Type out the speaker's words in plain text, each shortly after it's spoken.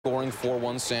scoring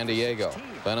 4-1 San Diego.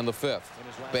 Then in the 5th,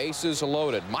 bases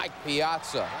loaded. Mike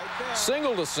Piazza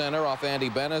single to center off Andy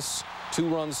Benes.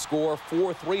 2-run score,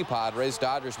 4-3 Padres.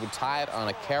 Dodgers would tie it on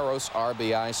a Karros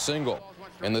RBI single.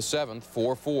 In the 7th,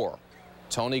 4-4.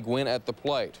 Tony Gwynn at the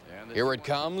plate. Here it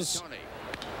comes.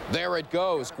 There it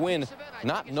goes. Gwynn,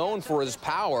 not known for his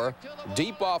power,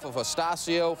 deep off of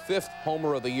Astacio. 5th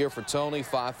homer of the year for Tony.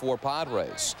 5-4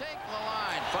 Padres.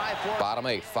 Bottom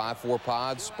 8, 5-4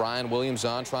 Pods. Brian Williams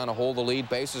on, trying to hold the lead.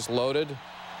 Bases loaded.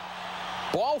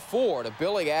 Ball 4 to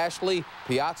Billy Ashley.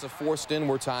 Piazza forced in.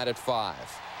 We're tied at 5.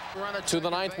 To the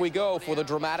 9th we go for the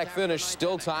dramatic finish.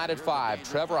 Still tied at 5.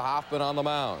 Trevor Hoffman on the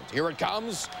mound. Here it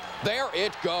comes. There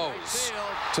it goes.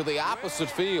 To the opposite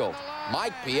field.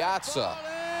 Mike Piazza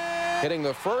hitting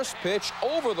the first pitch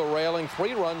over the railing.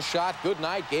 3-run shot. Good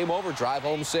night. Game over. Drive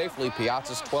home safely.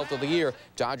 Piazza's 12th of the year.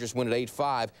 Dodgers win at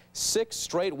 8-5. 6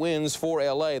 straight wins for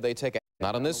L.A. They take a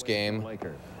not in this game.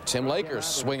 Tim Lakers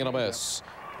swing and a miss.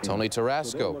 Tony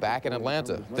Tarasco back in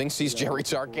Atlanta. Thinks he's Jerry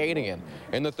Tarkanian.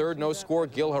 In the 3rd, no score.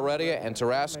 Gil Heredia and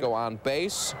Tarasco on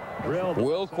base.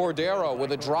 Will Cordero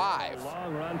with a drive.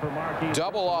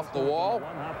 Double off the wall.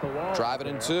 Drive it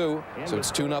in 2. So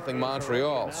it's 2-0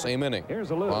 Montreal. Same inning.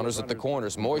 Runners at the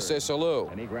corners. Moises Alou.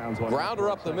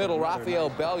 Grounder up the middle. Rafael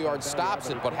Belliard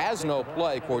stops it but has no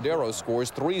play. Cordero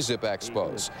scores 3-zip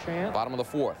Expos. Bottom of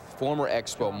the 4th. Former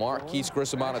Expo Marquise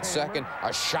Grissom on at 2nd.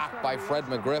 A shot by Fred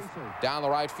McGriff down the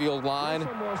right field line.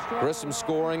 Grissom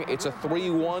scoring. It's a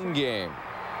 3-1 game.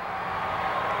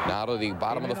 Now to the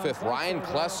bottom of the 5th. Ryan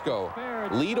Klesko,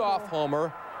 leadoff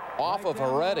homer off of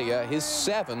Heredia, his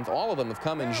 7th. All of them have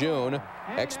come in June.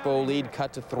 Expo lead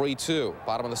cut to 3-2.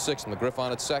 Bottom of the 6th, and McGriff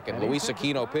on at 2nd. Luis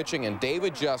Aquino pitching, and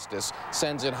David Justice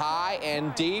sends it high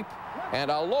and deep. And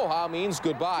aloha means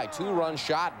goodbye. 2-run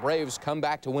shot. Braves come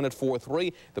back to win at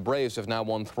 4-3. The Braves have now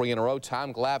won 3 in a row.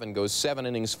 Tom Glavine goes 7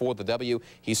 innings for the W.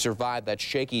 He survived that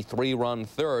shaky 3-run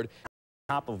 3rd.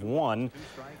 Top of 1,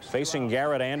 facing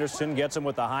Garrett Anderson, gets him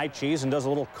with the high cheese and does a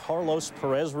little Carlos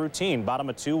Perez routine. Bottom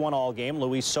of 2, 1-all game.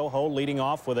 Luis Sojo leading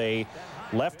off with a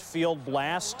left field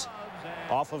blast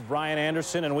off of Brian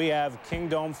Anderson, and we have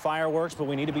Kingdome fireworks, but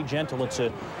we need to be gentle. It's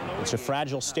a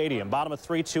fragile stadium. Bottom of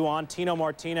 3, 2 on. Tino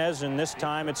Martinez, and this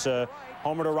time it's a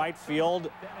homer to right field.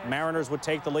 Mariners would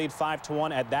take the lead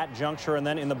 5-1 at that juncture, and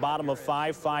then in the bottom of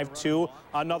 5, 5-2,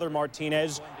 another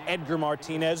Martinez, Edgar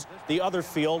Martinez. The other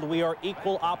field, we are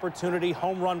equal opportunity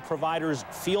home run providers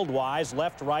field-wise,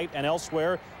 left, right, and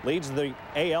elsewhere. Leads the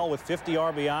AL with 50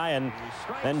 RBI, and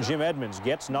then Jim Edmonds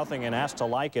gets nothing and has to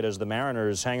like it as the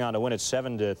Mariners hang on to win at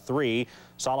 7-3.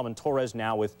 Solomon Torres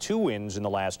now with 2 wins in the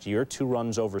last year, 2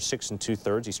 runs over 6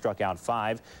 2/3. He struck out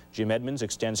 5. Jim Edmonds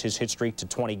extends his hit streak to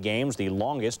 20 games, the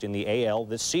longest in the AL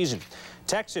this season.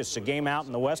 Texas, a game out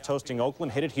in the West, hosting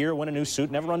Oakland. Hit it here, win a new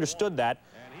suit. Never understood that.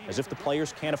 As if the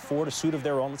players can't afford a suit of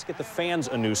their own. Let's get the fans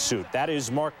a new suit. That is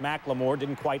Mark McLemore.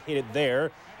 Didn't quite hit it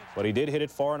there, but he did hit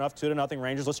it far enough. 2-0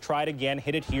 Rangers. Let's try it again.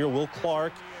 Hit it here. Will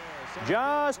Clark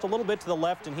just a little bit to the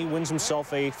left, and he wins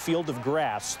himself a field of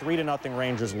grass. 3-0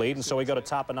 Rangers lead, and so we go to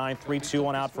top of 9, 3-2,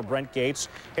 1 out for Brent Gates.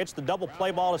 Hits the double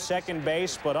play ball to second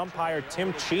base, but umpire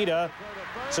Tim Cheetah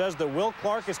says that Will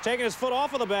Clark is taking his foot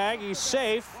off of the bag. He's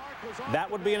safe. That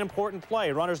would be an important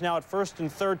play. Runners now at 1st and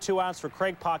 3rd, 2 outs for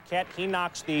Craig Paquette. He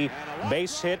knocks the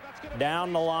base hit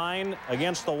down the line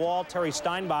against the wall. Terry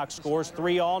Steinbach scores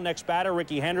 3-all. Next batter,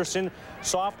 Ricky Henderson.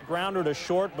 Soft grounder to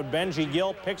short, but Benji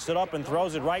Gill picks it up and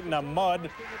throws it right in the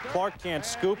mud. Clark can't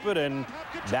scoop it, and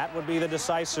that would be the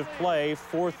decisive play.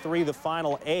 4-3 the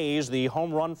final A's. The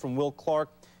home run from Will Clark,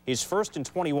 his first in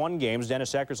 21 games.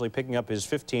 Dennis Eckersley picking up his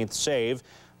 15th save.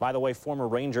 By the way, former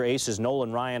Ranger aces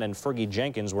Nolan Ryan and Fergie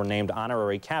Jenkins were named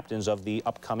honorary captains of the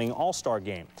upcoming All-Star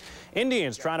game.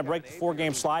 Indians trying to break the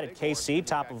 4-game slide at KC,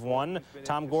 top of 1.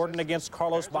 Tom Gordon against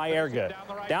Carlos Baerga.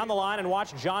 Down the line, and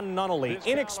watch John Nunnally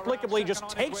inexplicably just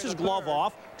takes his glove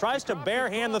off, tries to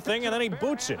barehand the thing, and then he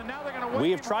boots it.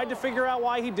 We have tried to figure out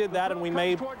why he did that, and we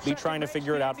may be trying to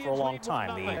figure it out for a long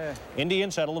time. The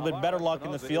Indians had a little bit better luck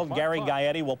in the field. Gary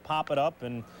Gaetti will pop it up,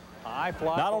 and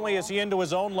not only is he into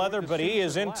his own leather, but he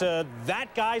is into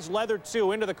that guy's leather,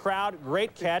 too. Into the crowd.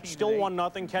 Great catch. Still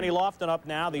 1-0. Kenny Lofton up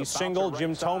now. The single.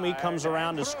 Jim Thome comes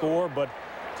around to score, but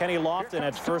Kenny Lofton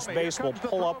at first base will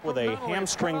pull up with a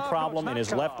hamstring problem in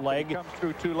his left leg.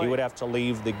 He would have to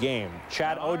leave the game.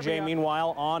 Chad Oj,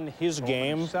 meanwhile, on his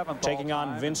game, taking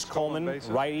on Vince Coleman,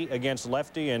 righty against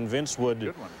lefty, and Vince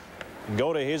would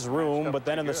go to his room. But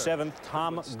then in the 7th,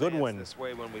 Tom Goodwin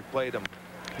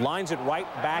lines it right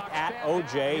back at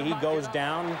O.J. He goes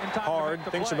down hard,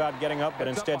 thinks about getting up, but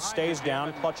instead stays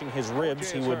down, clutching his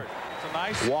ribs. He would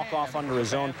walk off under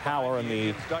his own power, and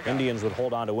the Indians would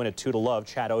hold on to win it 2-0.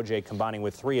 Chad O.J. combining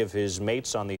with 3 of his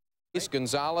mates on the...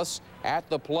 Gonzalez at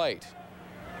the plate.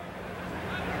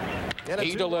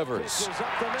 He delivers.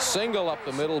 Single up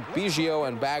the middle. Biggio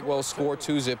and Bagwell score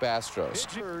 2-zip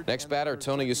Astros. Next batter,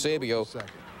 Tony Eusebio,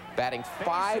 batting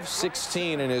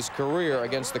 .516 in his career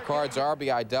against the Cards.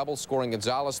 RBI double, scoring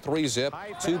Gonzalez 3-zip.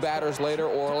 2 batters later,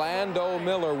 Orlando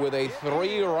Miller with a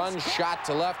 3-run shot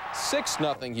to left.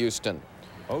 6-0 Houston.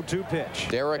 0-2 pitch.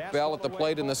 Derek Bell at the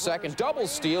plate in the second. Double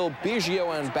steal.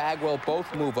 Biggio and Bagwell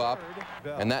both move up.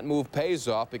 And that move pays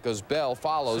off because Bell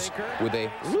follows with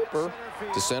a looper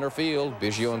to center field.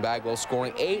 Biggio and Bagwell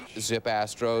scoring 8-zip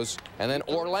Astros. And then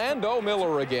Orlando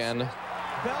Miller again.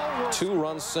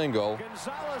 2-run single.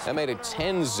 That made it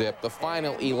 10-zip. The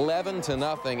final 11-0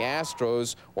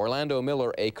 Astros. Orlando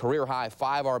Miller a career-high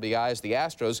 5 RBIs. The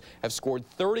Astros have scored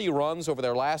 30 runs over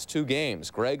their last 2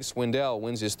 games. Greg Swindell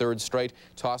wins his 3rd straight,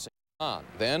 tossing on.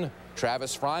 Then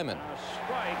Travis Fryman.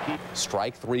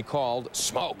 Strike 3 called.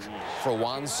 Smoke for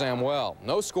Juan Samuel.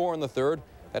 No score in the 3rd.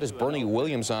 That is Bernie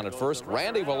Williams on at first.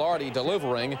 Randy Velarde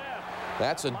delivering.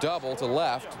 That's a double to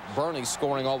left. Bernie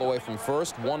scoring all the way from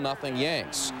first. 1-0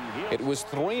 Yanks. It was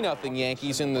 3-0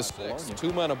 Yankees in the 6th.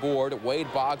 2 men aboard.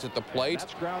 Wade Boggs at the plate.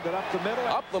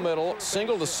 Up the middle.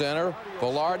 Single to center.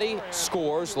 Velarde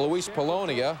scores. Luis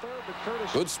Polonia.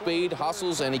 Good speed,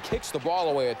 hustles, and he kicks the ball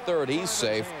away at 3rd. He's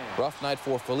safe. Rough night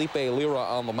for Felipe Lira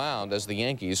on the mound as the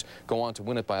Yankees go on to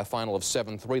win it by a final of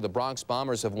 7-3. The Bronx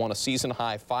Bombers have won a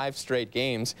season-high 5 straight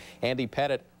games. Andy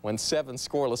Pettit went 7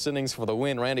 scoreless innings for the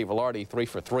win. Randy Velarde 3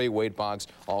 for 3. Wade Boggs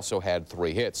also had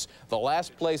 3 hits. The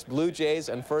last place Blue Jays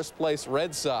and first place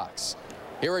Red Sox.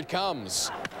 Here it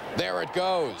comes. There it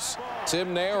goes.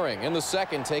 Tim Naehring in the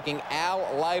 2nd taking Al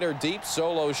Leiter deep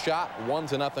solo shot.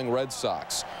 1-0 Red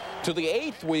Sox. To the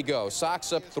 8th we go.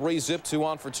 Sox up 3-zip, 2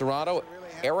 on for Toronto.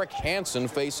 Eric Hansen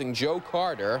facing Joe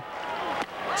Carter.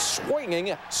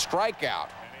 Swinging strikeout.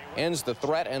 Ends the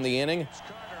threat and the inning.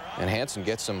 And Hansen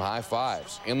gets some high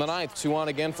fives. In the 9th, 2 on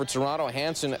again for Toronto.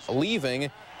 Hansen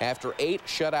leaving after 8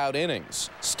 shutout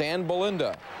innings. Stan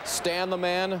Belinda. Stan the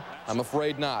man? I'm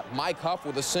afraid not. Mike Huff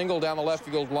with a single down the left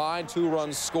field line.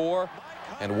 2-run score.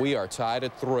 And we are tied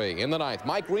at 3. In the 9th,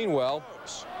 Mike Greenwell,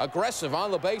 aggressive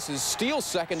on the bases, steals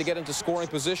second to get into scoring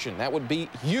position. That would be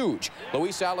huge.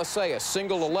 Luis Alicea,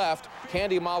 single to left.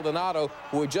 Candy Maldonado,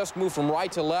 who had just moved from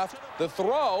right to left. The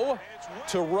throw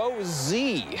to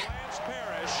Rosie.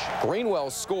 Greenwell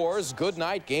scores. Good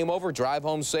night. Game over. Drive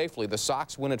home safely. The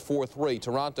Sox win at 4-3.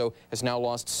 Toronto has now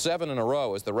lost 7 in a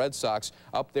row as the Red Sox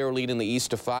up their lead in the East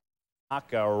to 5.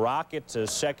 A rocket to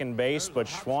second base, but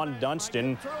Schwan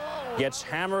Dunston gets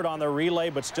hammered on the relay,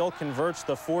 but still converts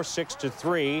the 4-6 to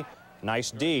 3. Nice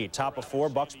D. Top of 4.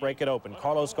 Bucks break it open.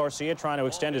 Carlos Garcia trying to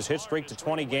extend his hit streak to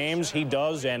 20 games. He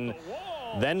does, and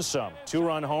then some.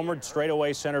 2-run homer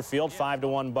straightaway center field.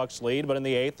 5-1 Bucks lead. But in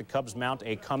the 8th, the Cubs mount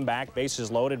a comeback. Bases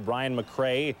loaded. Brian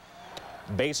McRae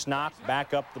base knock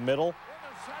back up the middle.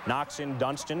 Knocks in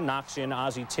Dunston, knocks in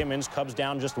Ozzie Timmons. Cubs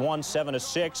down just 1,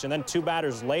 7-6, and then 2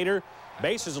 batters later,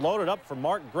 bases loaded up for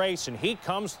Mark Grace, and he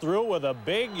comes through with a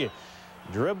big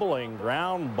dribbling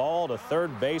ground ball to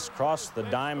 3rd base, across the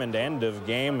diamond, end of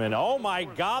game. And oh my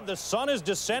God, the sun is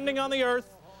descending on the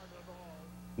earth.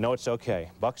 No, it's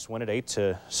okay. Bucks win it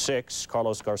 8-6.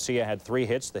 Carlos Garcia had 3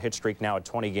 hits. The hit streak now at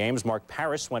 20 games. Mark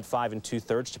Parris went 5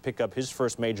 2/3 to pick up his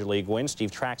first major league win.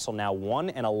 Steve Traxel now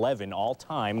 1-11 all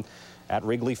time at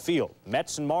Wrigley Field.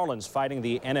 Mets and Marlins fighting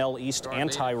the NL East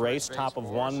anti-race. Top of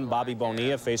 1, Bobby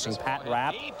Bonilla facing Pat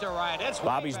Rapp.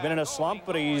 Bobby's been in a slump,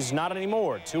 but he's not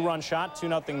anymore. 2-run shot,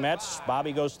 2-0 Mets.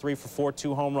 Bobby goes 3 for 4,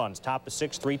 2 home runs. Top of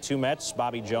 6, 3-2 Mets.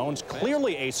 Bobby Jones,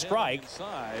 clearly a strike,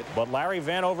 but Larry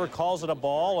Vanover calls it a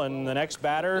ball, and the next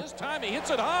batter, This time he hits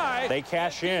it high. They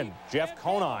cash in. Jeff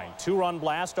Conine, 2-run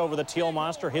blast over the Teal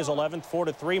Monster, his 11th,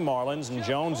 4-3 Marlins, and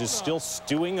Jones is still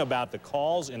stewing about the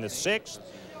calls in the 6th.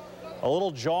 A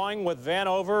little jawing with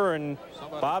Vanover, and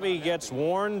Bobby gets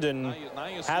warned and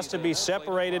has to be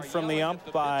separated from the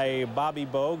ump by Bobby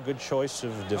Bowe. Good choice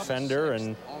of defender,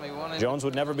 and Jones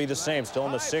would never be the same. Still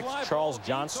in the 6th, Charles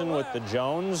Johnson with the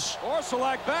Jones.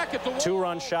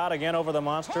 2-run shot again over the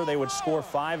Monster. They would score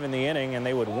 5 in the inning, and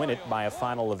they would win it by a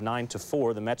final of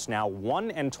 9-4. The Mets now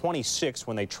 1-26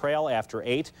 when they trail after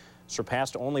 8.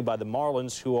 Surpassed only by the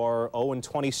Marlins, who are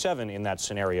 0-27 in that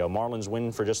scenario. Marlins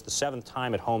win for just the 7th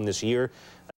time at home this year.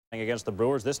 against the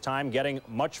Brewers, this time getting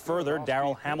much further.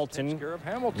 Darryl Hamilton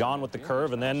gone with the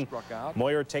curve, and then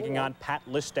Moyer taking on Pat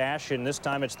Listash, and this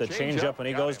time it's the changeup, and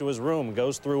he goes to his room,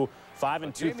 goes through 5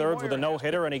 2/3 with a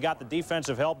no-hitter, and he got the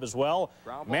defensive help as well.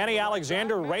 Manny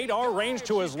Alexander, radar range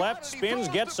to his left, spins,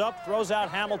 gets up, throws out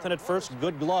Hamilton at first.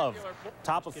 Good glove.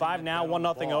 Top of 5 now,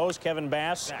 1-0 O's. Kevin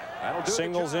Bass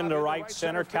singles into right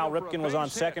center. Cal Ripken was on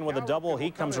second with a double.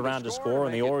 He comes around to score,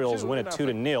 and the Orioles win it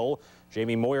 2-0.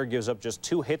 Jamie Moyer gives up just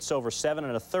 2 hits over 7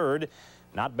 1/3.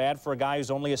 Not bad for a guy who's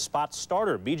only a spot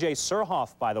starter. B.J.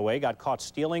 Surhoff, by the way, got caught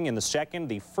stealing in the second.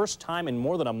 The first time in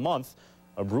more than a month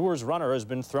a Brewers runner has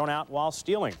been thrown out while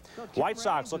stealing. White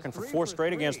Sox looking for 4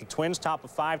 straight against the Twins. Top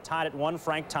of 5, tied at 1,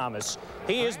 Frank Thomas.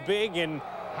 He is big, and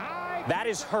that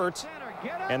is hurt,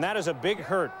 and that is a big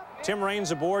hurt. Tim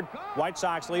Raines aboard. White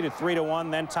Sox lead at 3-1,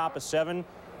 then top of 7.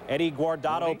 Eddie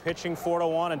Guardado pitching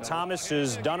 4-1, and Thomas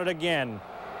has done it again.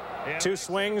 2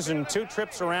 swings and 2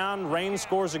 trips around. Raines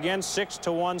scores again,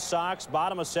 6-1 Sox.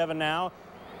 Bottom of 7 now.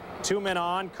 2 men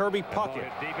on. Kirby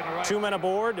Puckett. 2 men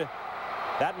aboard.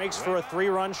 That makes for a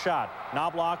 3-run shot.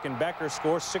 Knobloch and Becker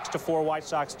score. 6-4 White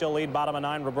Sox still lead. Bottom of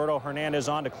 9. Roberto Hernandez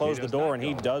on to close the door, and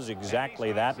he does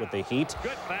exactly that with the heat.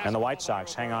 And the White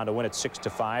Sox hang on to win at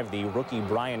 6-5. The rookie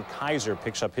Brian Kaiser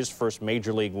picks up his first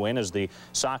major league win as the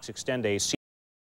Sox extend a